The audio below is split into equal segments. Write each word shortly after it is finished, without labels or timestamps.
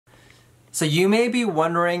So you may be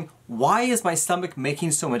wondering, why is my stomach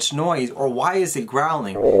making so much noise, or why is it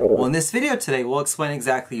growling? Well, in this video today, we'll explain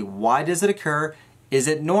exactly why does it occur, is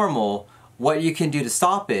it normal, what you can do to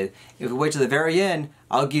stop it. If we wait to the very end,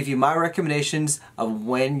 I'll give you my recommendations of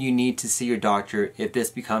when you need to see your doctor if this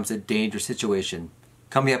becomes a dangerous situation.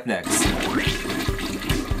 Coming up next.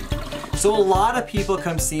 So a lot of people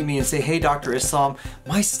come see me and say, hey Dr. Islam,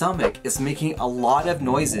 my stomach is making a lot of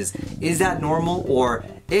noises. Is that normal? Or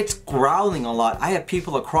it's growling a lot. I have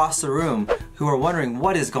people across the room who are wondering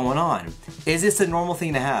what is going on. Is this a normal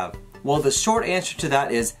thing to have? Well, the short answer to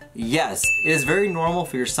that is yes. It is very normal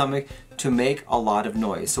for your stomach to make a lot of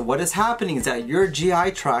noise. So what is happening is that your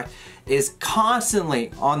GI tract is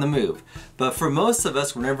constantly on the move. But for most of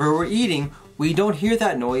us, whenever we're eating, we don't hear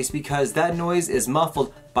that noise because that noise is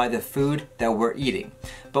muffled by the food that we're eating.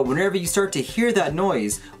 But whenever you start to hear that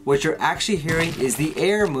noise, what you're actually hearing is the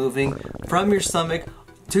air moving from your stomach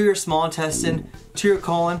to your small intestine, to your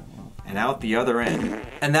colon, and out the other end.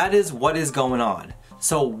 And that is what is going on.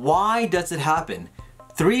 So why does it happen?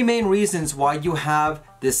 Three main reasons why you have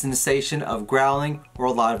this sensation of growling or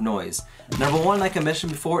a lot of noise. Number one, like I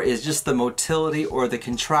mentioned before, is just the motility or the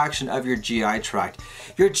contraction of your GI tract.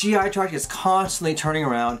 Your GI tract is constantly turning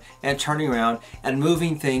around and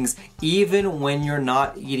moving things even when you're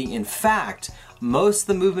not eating. In fact, most of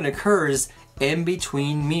the movement occurs in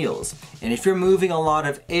between meals. And if you're moving a lot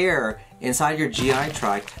of air inside your GI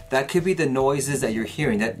tract, that could be the noises that you're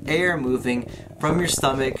hearing, that air moving from your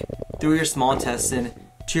stomach through your small intestine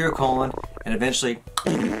to your colon and eventually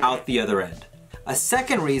out the other end. A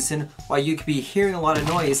second reason why you could be hearing a lot of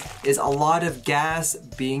noise is a lot of gas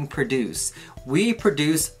being produced. We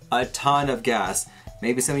produce a ton of gas.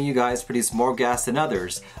 Maybe some of you guys produce more gas than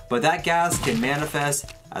others, but that gas can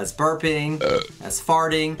manifest as burping, as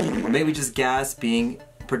farting, or maybe just gas being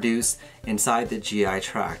produced inside the GI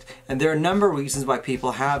tract. And there are a number of reasons why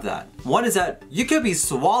people have that. One is that you could be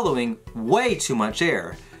swallowing way too much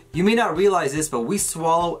air. You may not realize this, but we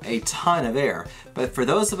swallow a ton of air. But for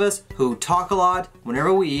those of us who talk a lot,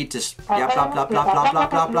 whenever we eat, just yap, blah, blah, blah, blah, blah,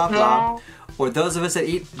 blah, blah, blah, or those of us that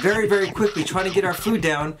eat very, very quickly, trying to get our food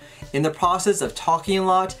down, in the process of talking a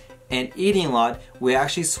lot and eating a lot, we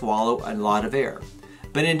actually swallow a lot of air.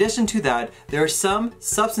 But in addition to that, there are some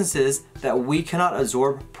substances that we cannot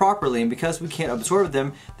absorb properly, and because we can't absorb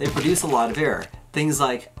them, they produce a lot of air. Things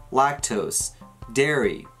like lactose,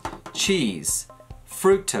 dairy, cheese,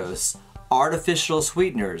 fructose, artificial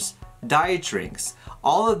sweeteners, diet drinks.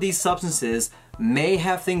 All of these substances may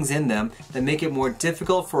have things in them that make it more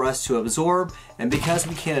difficult for us to absorb, and because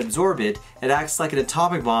we can't absorb it, it acts like an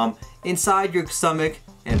atomic bomb inside your stomach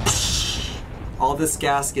and all this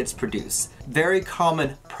gas gets produced. Very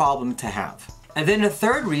common problem to have. And then the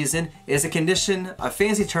third reason is a condition, a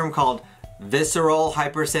fancy term called visceral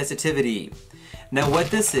hypersensitivity. Now what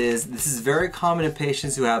this is very common in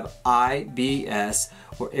patients who have IBS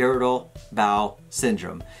or irritable bowel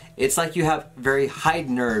syndrome. It's like you have very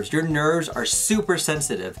heightened nerves. Your nerves are super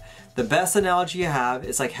sensitive. The best analogy you have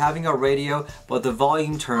is like having a radio but the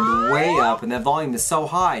volume turned way up, and that volume is so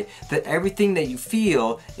high that everything that you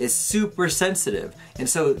feel is super sensitive. And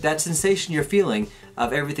so that sensation you're feeling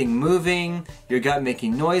of everything moving, your gut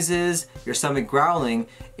making noises, your stomach growling,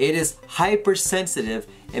 it is hypersensitive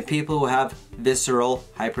in people who have visceral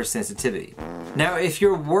hypersensitivity. Now, if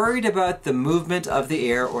you're worried about the movement of the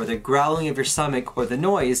air or the growling of your stomach or the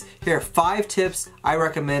noise, here are 5 tips I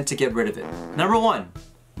recommend to get rid of it. Number 1,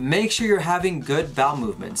 make sure you're having good bowel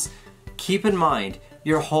movements. Keep in mind,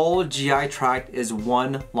 your whole GI tract is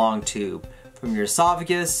one long tube, from your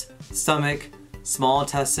esophagus, stomach, small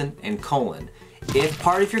intestine, and colon. If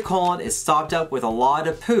part of your colon is stopped up with a lot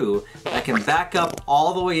of poo, that can back up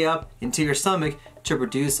all the way up into your stomach to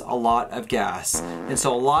produce a lot of gas. And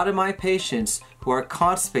so a lot of my patients who are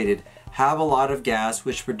constipated have a lot of gas,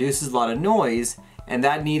 which produces a lot of noise, and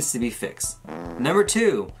that needs to be fixed. Number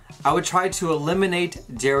 2, I would try to eliminate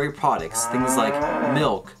dairy products, things like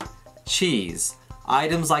milk, cheese,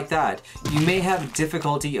 items like that. You may have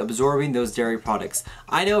difficulty absorbing those dairy products.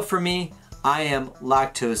 I know for me, I am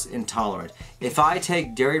lactose intolerant. If I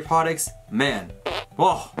take dairy products, man,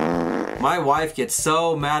 whoa, my wife gets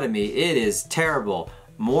so mad at me. It is terrible.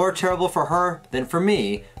 More terrible for her than for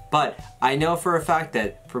me, but I know for a fact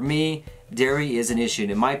that for me, dairy is an issue,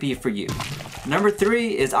 and it might be for you. Number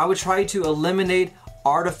 3 is I would try to eliminate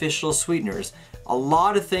artificial sweeteners. A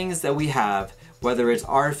lot of things that we have, whether it's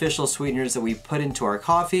artificial sweeteners that we put into our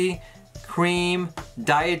coffee, cream,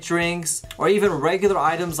 diet drinks, or even regular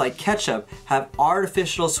items like ketchup have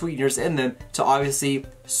artificial sweeteners in them to obviously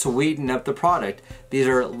sweeten up the product. These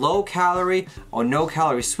are low calorie or no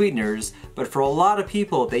calorie sweeteners, but for a lot of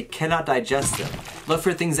people, they cannot digest them. Look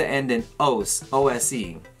for things that end in OSE,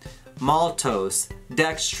 O-S-E, maltose,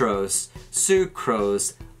 dextrose,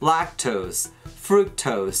 sucrose, lactose,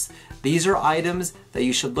 fructose. These are items that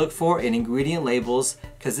you should look for in ingredient labels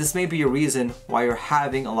because this may be a reason why you're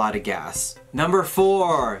having a lot of gas. Number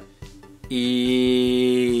 4,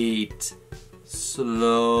 eat slowly.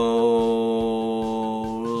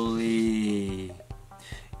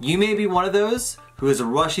 You may be one of those who is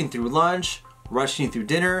rushing through lunch, rushing through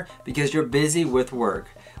dinner because you're busy with work.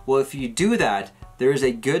 Well, if you do that, there is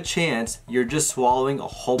a good chance you're just swallowing a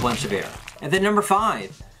whole bunch of air. And then number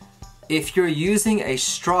 5, if you're using a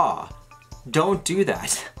straw, don't do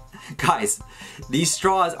that. Guys, these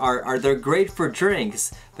straws they're great for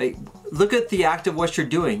drinks. But look at the act of what you're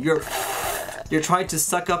doing. You're trying to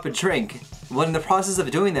suck up a drink. When in the process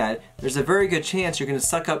of doing that, there's a very good chance you're going to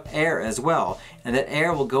suck up air as well. And that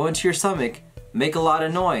air will go into your stomach, make a lot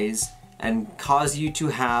of noise, and cause you to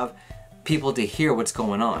have people to hear what's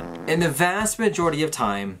going on. In the vast majority of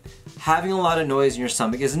time, having a lot of noise in your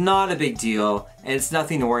stomach is not a big deal and it's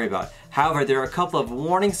nothing to worry about. However, there are a couple of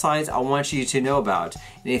warning signs I want you to know about.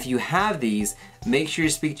 And if you have these, make sure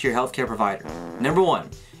you speak to your healthcare provider. Number 1,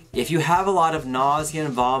 if you have a lot of nausea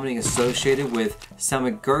and vomiting associated with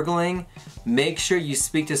stomach gurgling, make sure you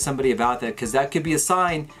speak to somebody about that because that could be a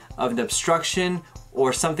sign of an obstruction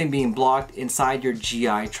or something being blocked inside your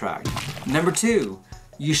GI tract. Number 2,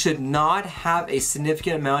 you should not have a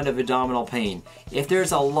significant amount of abdominal pain. If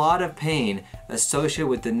there's a lot of pain associated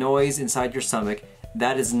with the noise inside your stomach,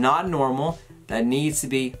 that is not normal. That needs to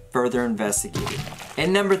be further investigated.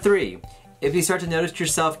 And number 3, if you start to notice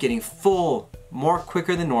yourself getting full more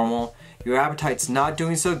quicker than normal, your appetite's not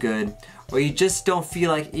doing so good, or you just don't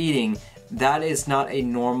feel like eating, that is not a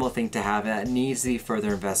normal thing to have. That needs to be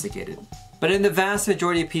further investigated. But in the vast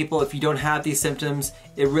majority of people, if you don't have these symptoms,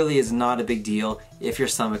 it really is not a big deal if your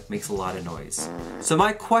stomach makes a lot of noise. So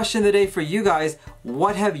my question of the day for you guys,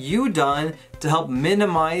 what have you done to help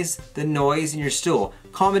minimize the noise in your stool?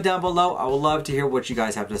 Comment down below, I would love to hear what you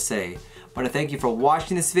guys have to say. I want to thank you for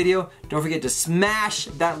watching this video. Don't forget to smash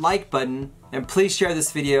that like button and please share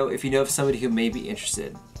this video if you know of somebody who may be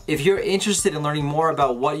interested. If you're interested in learning more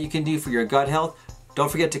about what you can do for your gut health, don't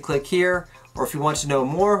forget to click here. Or if you want to know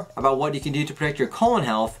more about what you can do to protect your colon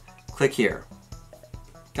health, click here.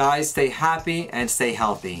 Guys, stay happy and stay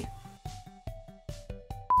healthy.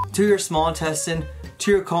 To your small intestine,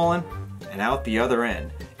 to your colon, and out the other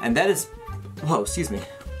end. And that is, whoa, excuse me.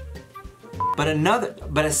 But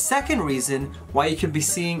a second reason why you can be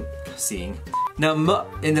seeing, now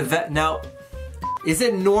in the vet, now, is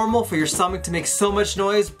it normal for your stomach to make so much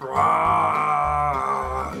noise? Oh,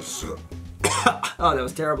 that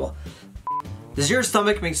was terrible. Does your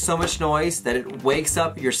stomach make so much noise that it wakes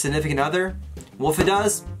up your significant other? Well, if it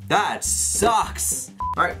does, that sucks.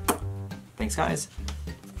 All right, thanks guys.